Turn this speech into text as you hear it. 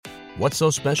What's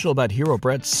so special about Hero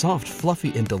Bread's soft,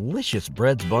 fluffy, and delicious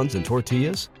breads, buns, and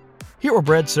tortillas? Hero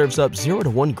Bread serves up 0 to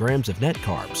 1 grams of net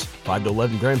carbs, 5 to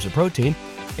 11 grams of protein,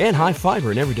 and high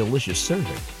fiber in every delicious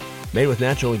serving. Made with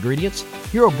natural ingredients,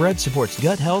 Hero Bread supports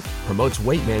gut health, promotes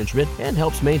weight management, and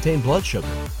helps maintain blood sugar.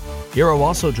 Hero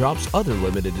also drops other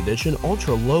limited edition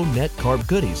ultra-low net carb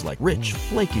goodies like rich,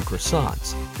 flaky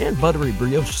croissants and buttery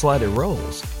brioche slider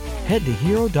rolls. Head to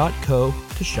hero.co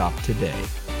to shop today.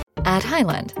 At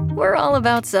Highland, we're all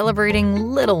about celebrating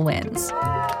little wins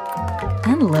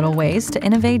and little ways to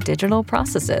innovate digital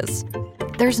processes.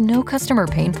 There's no customer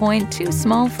pain point too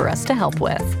small for us to help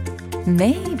with.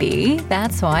 Maybe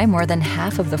that's why more than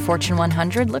half of the Fortune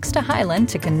 100 looks to Highland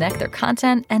to connect their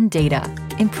content and data,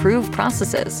 improve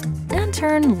processes, and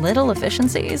turn little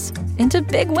efficiencies into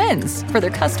big wins for their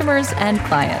customers and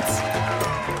clients.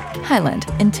 Highland,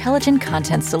 intelligent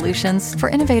content solutions for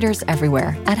innovators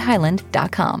everywhere at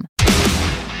highland.com.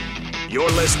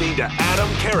 You're listening to Adam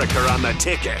Carricker on The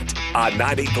Ticket on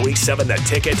 93.7 The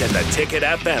Ticket and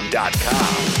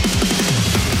theticketfm.com.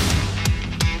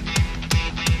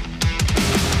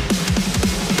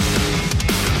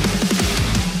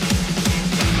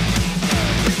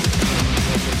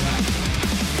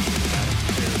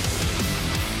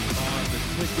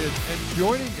 And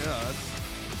joining us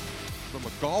from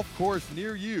a golf course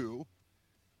near you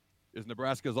is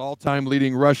Nebraska's all-time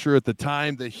leading rusher at the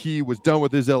time that he was done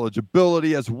with his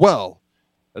eligibility, as well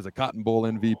as a Cotton Bowl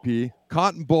MVP,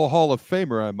 Cotton Bowl Hall of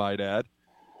Famer, I might add.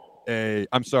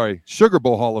 Sugar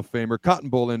Bowl Hall of Famer, Cotton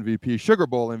Bowl MVP, Sugar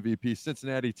Bowl MVP,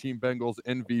 Cincinnati Team Bengals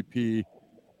MVP,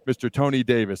 Mr. Tony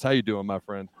Davis. How you doing, my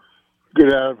friend?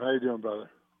 Good, Adam. How you doing, brother?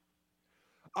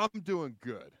 I'm doing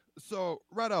good. So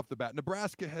right off the bat,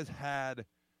 Nebraska has had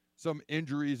some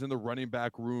injuries in the running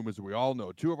back room, as we all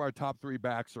know. 2 of our top 3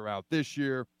 backs are out this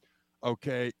year.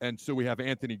 Okay, and so we have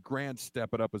Anthony Grant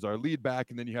stepping up as our lead back,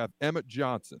 and then you have Emmett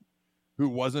Johnson, who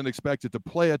wasn't expected to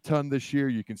play a ton this year.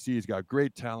 You can see he's got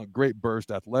great talent, great burst,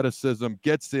 athleticism,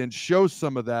 gets in, shows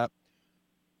some of that.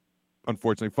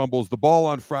 Unfortunately, fumbles the ball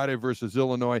on Friday versus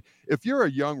Illinois. If you're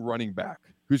a young running back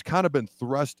who's kind of been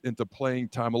thrust into playing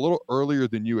time a little earlier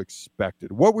than you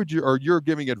expected, what would you, or you're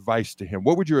giving advice to him,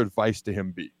 what would your advice to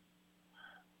him be?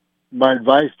 My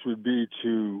advice would be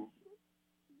to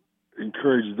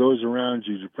encourage those around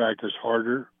you to practice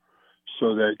harder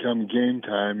so that come game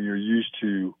time, you're used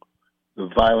to the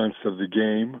violence of the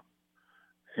game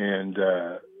and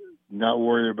not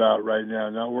worry about right now,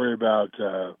 not worry about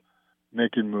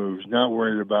making moves, not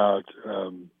worried about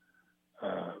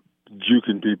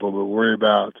juking people, but worry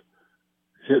about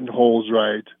hitting holes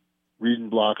right, reading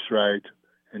blocks right,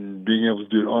 and being able to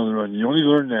do it on the run. You only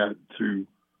learn that through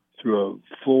a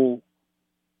full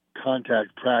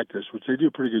contact practice, which they do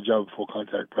a pretty good job of full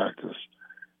contact practice.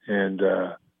 And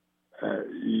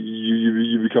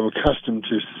you become accustomed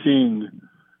to seeing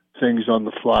things on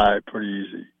the fly pretty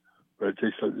easy. But it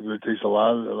takes a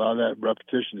lot of that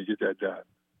repetition to get that done.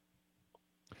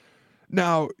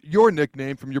 Now, your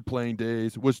nickname from your playing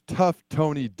days was Tough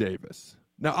Tony Davis.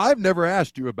 Now, I've never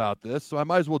asked you about this, so I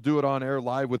might as well do it on air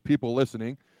live with people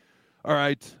listening. All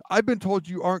right, I've been told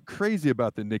you aren't crazy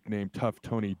about the nickname Tough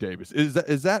Tony Davis. Is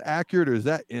that accurate or is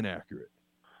that inaccurate?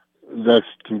 That's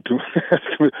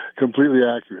completely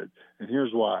accurate, and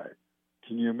here's why.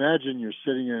 Can you imagine you're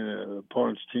sitting in an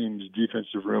opponent's team's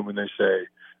defensive room and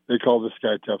they call this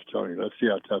guy Tough Tony. Let's see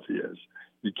how tough he is.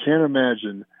 You can't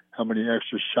imagine how many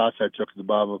extra shots I took at the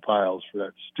bottom of piles for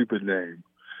that stupid name.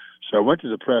 So I went to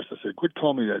the press. I said, quit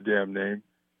calling me that damn name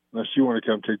unless you want to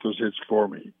come take those hits for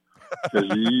me.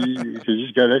 Because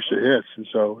he's got extra hits. And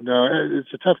so, no,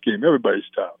 it's a tough game. Everybody's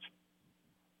tough.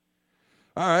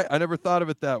 All right. I never thought of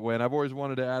it that way, and I've always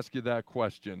wanted to ask you that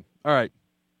question. All right.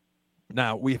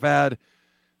 Now, we've had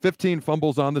 15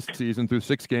 fumbles on the season through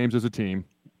 6 games as a team.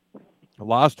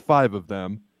 Lost 5 of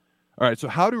them. All right, so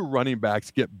how do running backs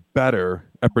get better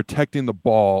at protecting the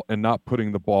ball and not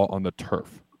putting the ball on the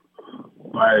turf?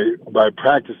 By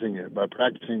practicing it, by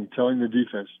practicing telling the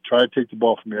defense, try to take the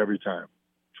ball from me every time.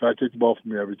 Try to take the ball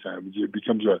from me every time. It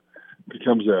becomes a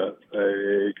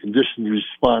conditioned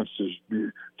response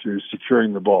to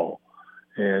securing the ball.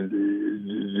 And,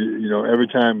 every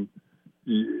time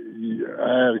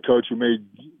I had a coach who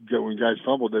when guys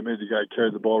fumbled, they made the guy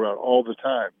carry the ball around all the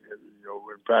time.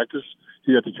 In practice,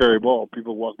 he had to carry a ball.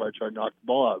 People walk by trying to knock the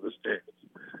ball out of the stands.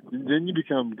 Then you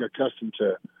become accustomed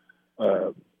to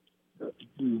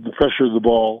the pressure of the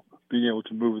ball, being able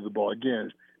to move with the ball.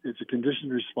 Again, it's a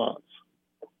conditioned response.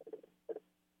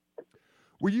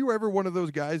 Were you ever one of those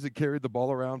guys that carried the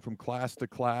ball around from class to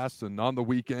class and on the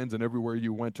weekends and everywhere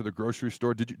you went to the grocery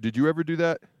store? Did you ever do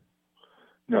that?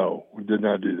 No, we did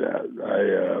not do that.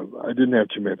 I didn't have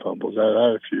too many fumbles. I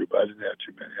had a few, but I didn't have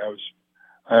too many.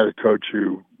 I had a coach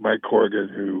Mike Corrigan,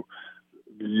 who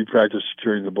you practice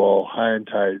securing the ball high and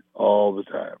tight all the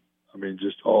time. I mean,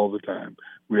 just all the time.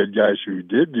 We had guys who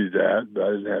did do that, but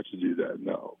I didn't have to do that.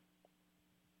 No.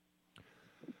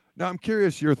 Now, I'm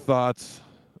curious your thoughts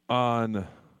on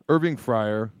Irving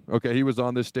Fryer. Okay, he was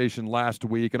on this station last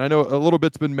week, and I know a little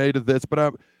bit's been made of this, but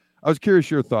I was curious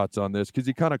your thoughts on this because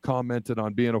he kind of commented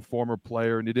on being a former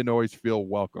player and he didn't always feel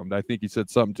welcomed. I think he said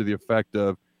something to the effect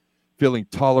of feeling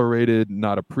tolerated,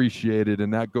 not appreciated,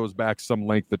 and that goes back some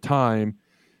length of time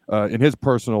in his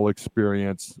personal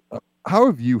experience. How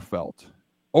have you felt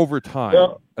over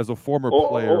time as a former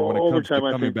player when it comes to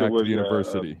coming back to the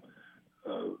university?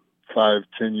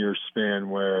 5-10 year span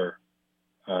where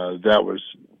that was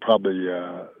probably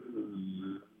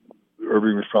Irving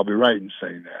was probably right in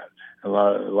saying that. A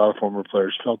lot of former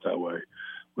players felt that way.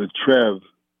 With Trev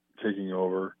taking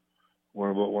over, one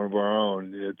of our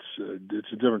own, it's a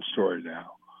different story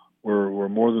now. We're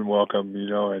more than welcome,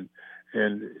 and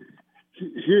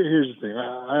here's the thing.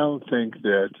 I don't think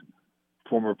that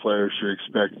former players should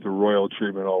expect the royal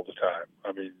treatment all the time.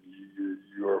 I mean,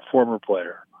 you're a former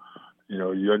player.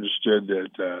 You understood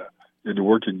that you had to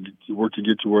work to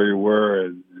get to where you were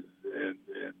and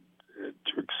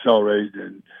to accelerate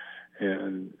and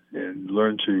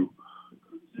learn to,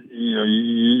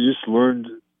 you just learned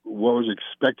what was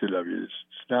expected of you.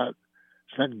 It's not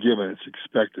given, it's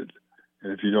expected.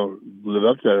 And if you don't live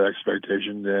up to that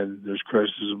expectation, then there's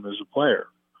criticism as a player.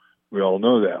 We all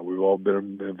know that. We've all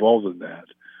been involved in that.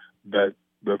 But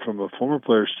from a former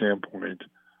player standpoint,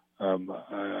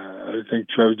 I think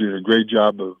Trev's doing a great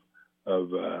job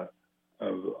of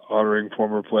honoring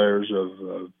former players,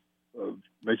 of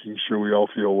making sure we all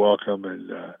feel welcome, and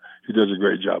he does a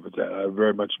great job at that. I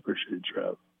very much appreciate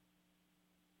Trev.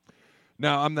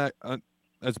 Now, I'm that,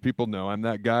 as people know, I'm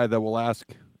that guy that will ask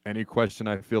any question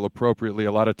I feel appropriately.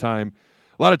 A lot of times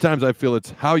I feel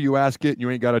it's how you ask it, and you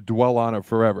ain't got to dwell on it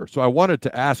forever. So I wanted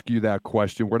to ask you that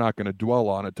question. We're not going to dwell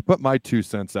on it. To put my 2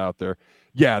 cents out there,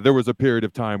 yeah, there was a period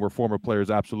of time where former players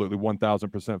absolutely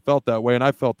 1,000% felt that way, and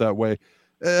I felt that way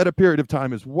at a period of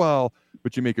time as well,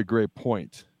 but you make a great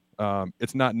point.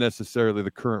 It's not necessarily the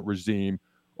current regime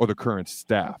or the current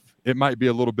staff. It might be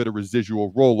a little bit of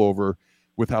residual rollover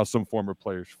with how some former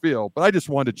players feel, but I just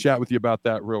wanted to chat with you about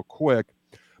that real quick.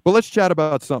 But let's chat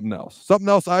about something else. Something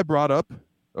else I brought up,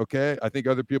 okay? I think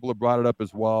other people have brought it up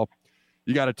as well.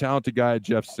 You got a talented guy at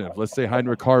Jeff Sims. Let's say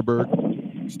Heinrich Harburg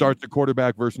starts the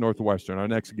quarterback versus Northwestern, our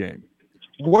next game.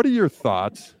 What are your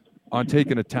thoughts on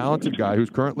taking a talented guy who's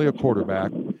currently a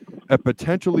quarterback and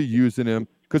potentially using him,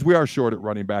 because we are short at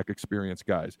running back experienced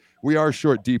guys. We are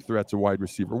short deep threats at wide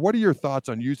receiver. What are your thoughts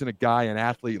on using a guy, an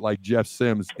athlete like Jeff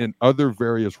Sims, in other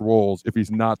various roles if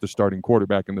he's not the starting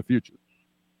quarterback in the future?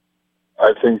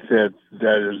 I think that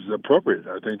is appropriate.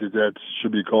 I think that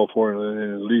should be called for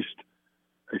and at least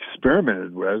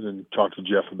experimented with, and talk to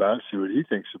Jeff about it, see what he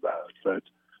thinks about it.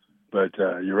 But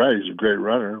you're right, he's a great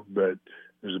runner, but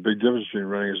there's a big difference between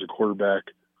running as a quarterback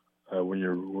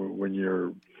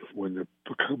when the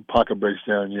pocket breaks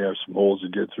down, you have some holes to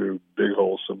get through, big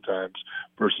holes sometimes,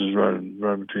 versus running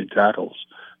between tackles.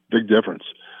 Big difference.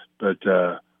 But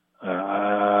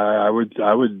I would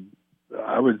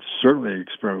certainly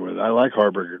experiment with it. I like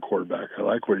Harburg at quarterback. I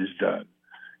like what he's done.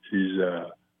 He's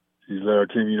led our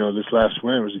team. This last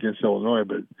win was against Illinois,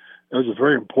 but that was a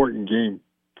very important game.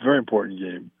 Very important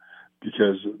game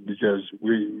because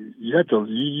you have to.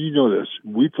 You know this.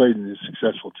 We played in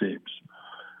successful teams.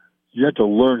 You have to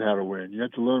learn how to win. You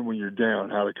have to learn when you're down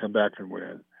how to come back and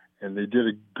win. And they did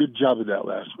a good job of that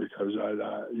last week.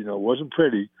 It wasn't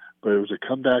pretty, but it was a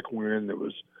comeback win that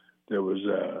was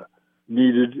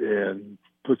needed and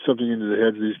put something into the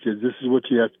heads of these kids. This is what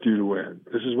you have to do to win.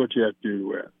 This is what you have to do to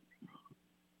win.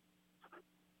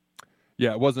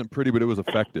 Yeah, it wasn't pretty, but it was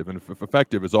effective. And if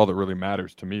effective is all that really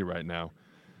matters to me right now.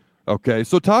 Okay,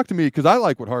 so talk to me, because I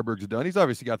like what Harburg's done. He's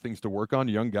obviously got things to work on.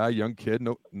 Young guy, young kid,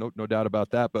 no doubt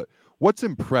about that. But what's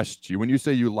impressed you when you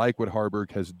say you like what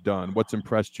Harburg has done? What's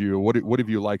impressed you? What have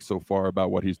you liked so far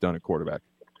about what he's done at quarterback?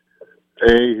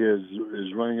 A, his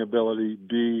running ability.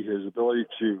 B, his ability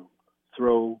to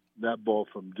throw that ball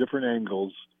from different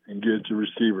angles and get it to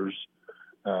receivers.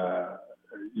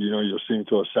 You'll see him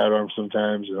throw a sidearm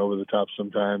sometimes and over the top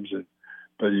sometimes,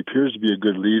 but he appears to be a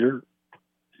good leader.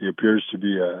 He appears to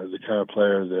be the kind of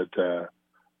player that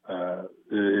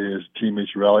his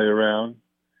teammates rally around,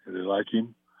 and they like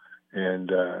him. And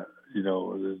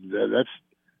that's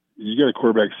you get a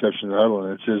quarterback exception in the huddle,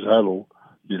 and it's his huddle.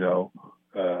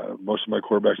 Most of my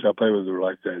quarterbacks I play with were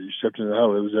like that. You stepped in the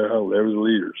huddle, it was their huddle. They were the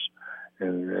leaders,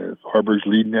 And if Harburg's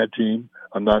leading that team,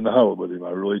 I'm not in the huddle with him.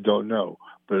 I really don't know.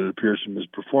 But it appears from his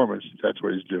performance, that's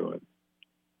what he's doing.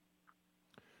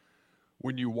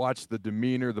 When you watch the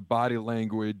demeanor, the body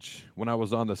language, when I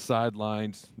was on the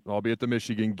sidelines, albeit the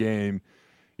Michigan game,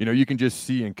 you can just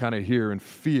see and kind of hear and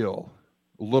feel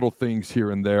little things here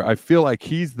and there. I feel like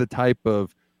he's the type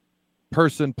of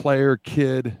person, player,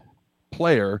 kid,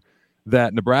 player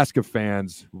that Nebraska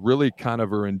fans really kind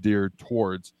of are endeared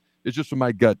towards. It's just what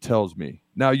my gut tells me.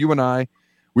 Now, you and I,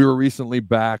 we were recently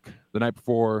back the night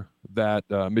before that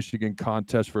Michigan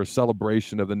contest for a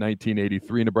celebration of the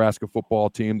 1983 Nebraska football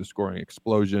team, the scoring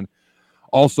explosion.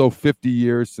 Also, 50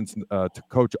 years since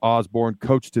Coach Osborne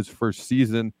coached his first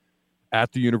season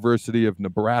at the University of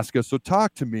Nebraska. So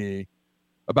talk to me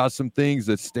about some things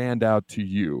that stand out to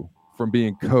you from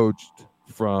being coached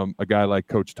from a guy like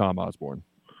Coach Tom Osborne.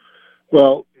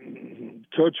 Well,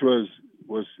 Coach was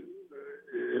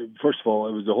first of all,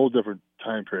 it was a whole different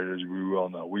time period, as we well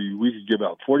know. We could give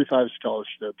out 45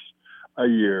 scholarships a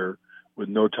year with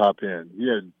no top end. We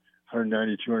had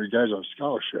 190, 200 guys on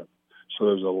scholarship. So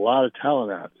there was a lot of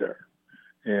talent out there.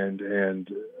 And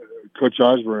Coach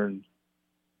Osborne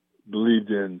believed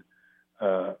in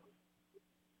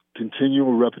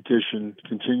continual repetition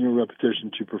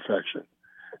to perfection.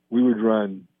 We would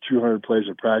run 200 plays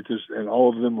of practice, and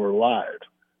all of them were live.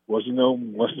 Wasn't no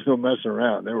messing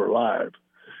around. They were live.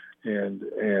 And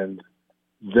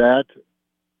that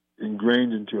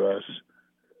ingrained into us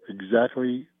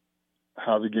exactly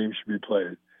how the game should be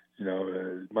played.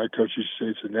 My coach used to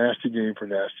say it's a nasty game for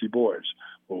nasty boys.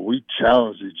 Well, we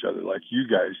challenged each other like you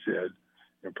guys did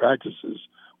in practices.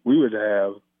 We would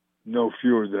have no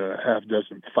fewer than a half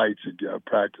dozen fights at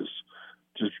practice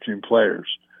just between players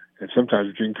and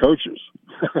sometimes between coaches.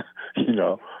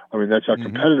 That's how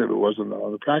competitive it was on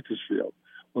the practice field.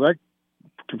 Well, that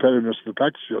competitiveness in the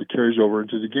practice field carries over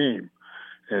into the game.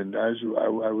 And I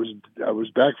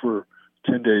was back for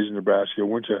 10 days in Nebraska.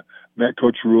 Met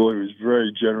Coach Rule. He was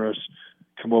very generous.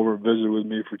 Come over and visit with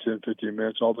me for 10, 15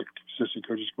 minutes. All the assistant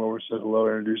coaches come over, said hello,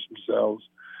 introduced themselves.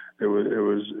 Then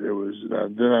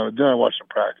I watched them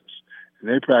practice, and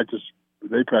they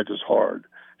practice hard.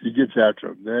 He gets after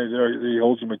them. He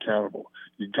holds them accountable.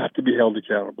 You got to be held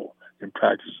accountable in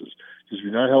practices, because if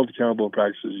you're not held accountable in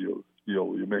practices,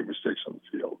 you'll make mistakes on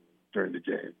the field during the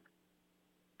game.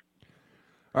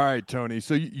 All right, Tony.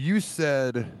 So you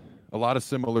said a lot of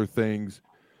similar things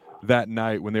that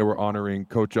night when they were honoring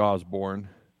Coach Osborne.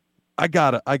 I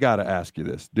gotta ask you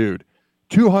this, dude.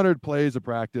 200 plays of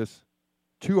practice.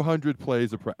 200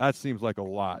 plays of practice. That seems like a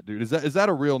lot, dude. Is that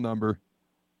a real number?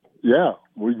 Yeah,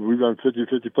 we've done 50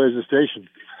 plays a station,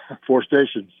 4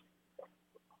 stations.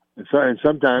 And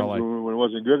sometimes when it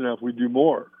wasn't good enough, we'd do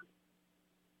more.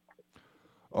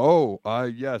 Oh,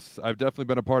 yes. I've definitely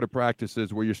been a part of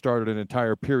practices where you started an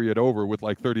entire period over with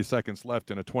like 30 seconds left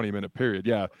in a 20-minute period.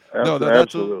 Yeah. No,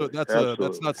 that's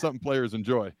not something players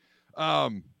enjoy.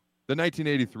 The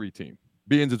 1983 team.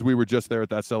 Being as we were just there at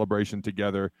that celebration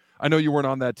together. I know you weren't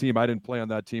on that team. I didn't play on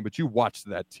that team, but you watched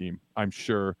that team, I'm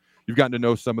sure. You've gotten to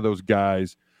know some of those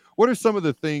guys. What are some of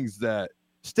the things that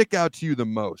stick out to you the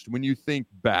most when you think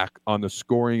back on the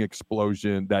scoring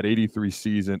explosion, that 83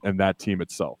 season, and that team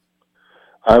itself?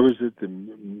 I was at the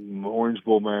Orange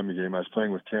Bowl Miami game. I was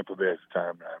playing with Tampa Bay at the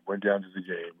time, and I went down to the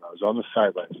game. I was on the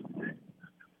sidelines of the game.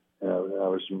 I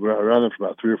was around them for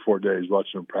about 3 or 4 days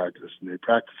watching them practice, and they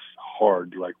practiced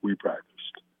hard like we practiced.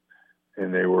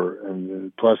 And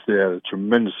plus they had a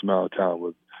tremendous amount of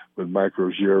talent with Mike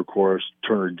Rozier, of course,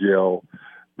 Turner Gill,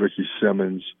 Ricky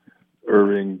Simmons,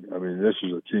 Irving. I mean, this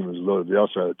was a team that was loaded. They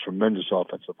also had a tremendous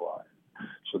offensive line.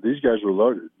 So these guys were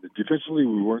loaded. Defensively,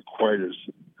 we weren't quite as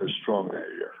strong that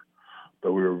year,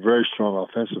 but we were very strong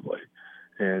offensively.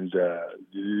 And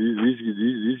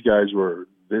these guys were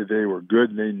good,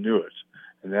 and they knew it.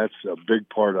 And that's a big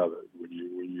part of it when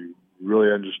you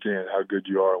really understand how good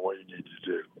you are and what you need to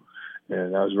do.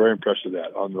 And I was very impressed with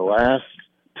that. On the last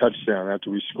touchdown after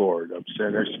we scored, I'm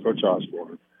standing next to Coach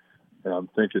Osborne, and I'm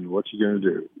thinking, what's he going to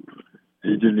do?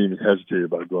 He didn't even hesitate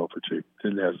about going for 2.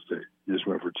 Didn't hesitate. He just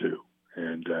went for 2.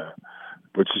 And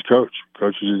which is Coach.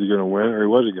 Coach was either going to win or he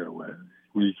wasn't going to win.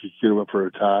 We could have went for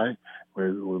a tie.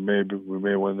 We may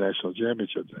have won the national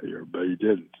championship that year, but he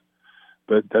didn't.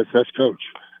 But that's Coach.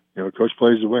 Coach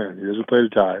plays to win. He doesn't play to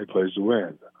tie. He plays to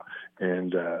win.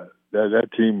 And that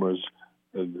team was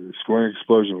the scoring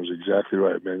explosion was exactly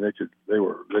right, man. They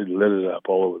lit it up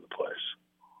all over the place.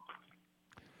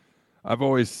 I've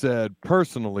always said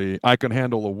personally, I can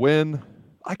handle a win,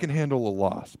 I can handle a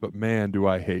loss, but man, do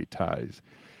I hate ties.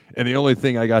 And the only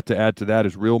thing I got to add to that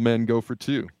is real men go for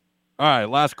 2. All right,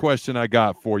 last question I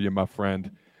got for you, my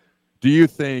friend. Do you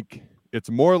think it's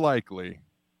more likely,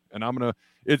 and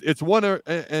it's one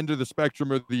end of the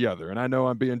spectrum or the other. And I know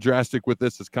I'm being drastic with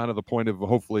this as kind of the point of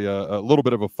hopefully a little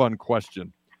bit of a fun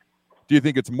question. Do you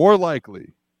think it's more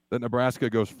likely that Nebraska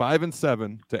goes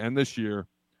 5-7 to end this year,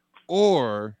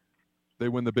 or they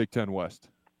win the Big Ten West?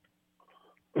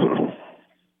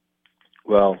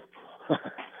 Well, I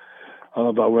don't know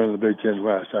about winning the Big Ten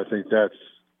West. I think that's,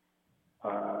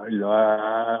 I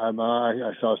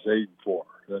saw us 8-4.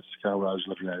 That's kind of what I was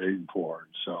looking at, 8-4.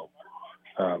 So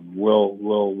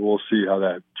we'll see how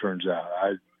that turns out.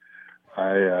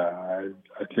 I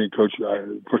think Coach.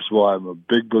 First of all, I'm a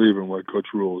big believer in what Coach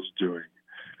Rule is doing.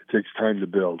 It takes time to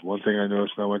build. One thing I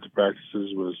noticed when I went to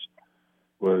practices was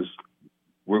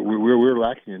we're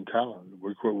lacking in talent.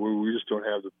 We just don't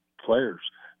have the players.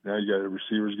 Now you got the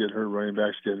receivers getting hurt, running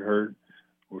backs getting hurt,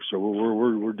 so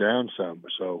we're down some.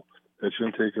 So it's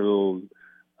going to take a little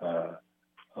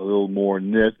more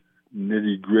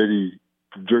nitty gritty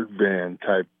dirt band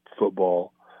type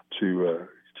football to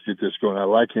get this going. I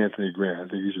like Anthony Grant. I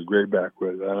think he's a great back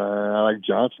with. I like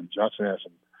Johnson. Johnson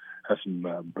has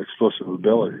some explosive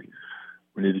ability.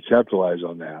 We need to capitalize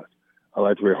on that. I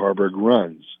like the way Harburg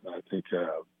runs. I think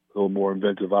a little more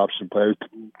inventive option play.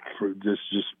 For this,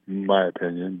 just my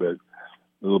opinion, but a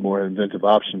little more inventive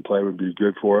option play would be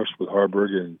good for us with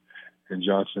Harburg and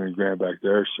Johnson and Grant back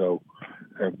there. So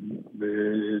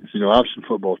it's option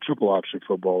football, triple option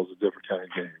football is a different kind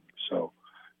of game. So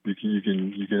you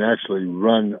can actually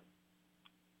run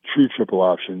true triple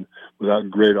option without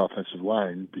great offensive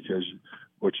line, because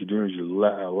what you're doing is you're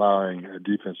allowing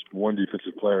one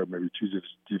defensive player, maybe two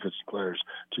defensive players,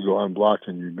 to go unblocked,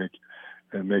 and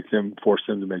force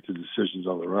them to make the decisions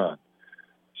on the run.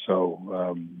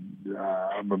 So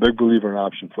I'm a big believer in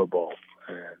option football,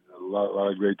 and a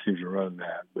lot of great teams are running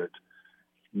that, but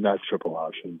not triple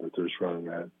option, but they're just running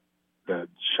that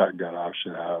shotgun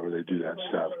option, however they do that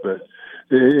stuff. But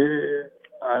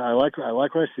I like what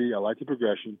I see. I like the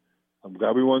progression. I'm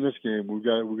glad we won this game. We've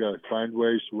got to find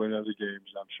ways to win other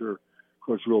games. I'm sure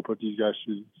Coach Rule will put these guys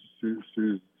through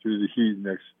the heat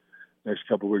next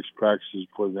couple of weeks practices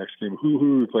before the next game. Who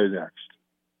do we play next?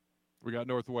 We got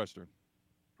Northwestern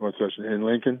in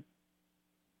Lincoln.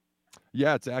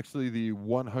 Yeah, it's actually the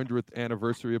 100th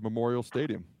anniversary of Memorial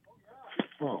Stadium.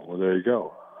 Oh, well, there you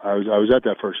go. I was at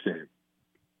that first game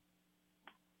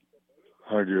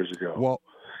 100 years ago.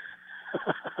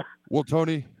 Well,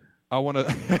 Tony, I want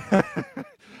to.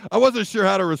 I wasn't sure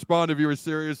how to respond if you were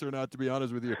serious or not, to be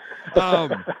honest with you. I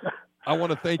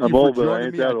want to thank you for joining me. I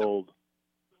ain't that old.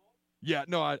 Yeah,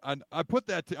 no, I put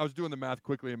that. I was doing the math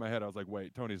quickly in my head. I was like,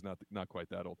 wait, Tony's not quite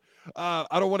that old.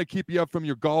 I don't want to keep you up from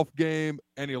your golf game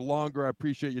any longer. I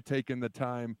appreciate you taking the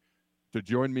time to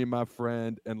join me, my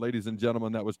friend. And ladies and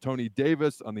gentlemen, that was Tony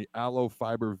Davis on the Aloe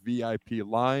Fiber VIP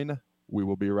line. We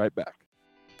will be right back.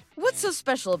 What's so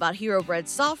special about Hero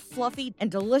Bread's soft, fluffy, and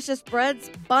delicious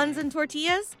breads, buns, and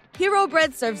tortillas? Hero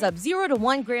Bread serves up 0 to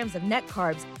 1 grams of net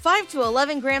carbs, 5 to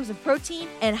 11 grams of protein,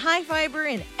 and high fiber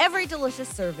in every delicious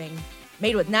serving.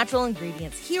 Made with natural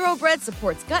ingredients, Hero Bread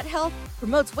supports gut health,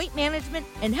 promotes weight management,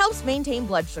 and helps maintain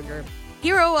blood sugar.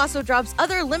 Hero also drops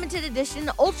other limited edition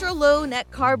ultra-low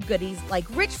net carb goodies like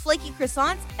rich flaky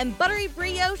croissants and buttery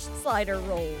brioche slider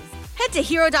rolls. Head to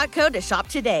hero.co to shop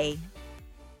today.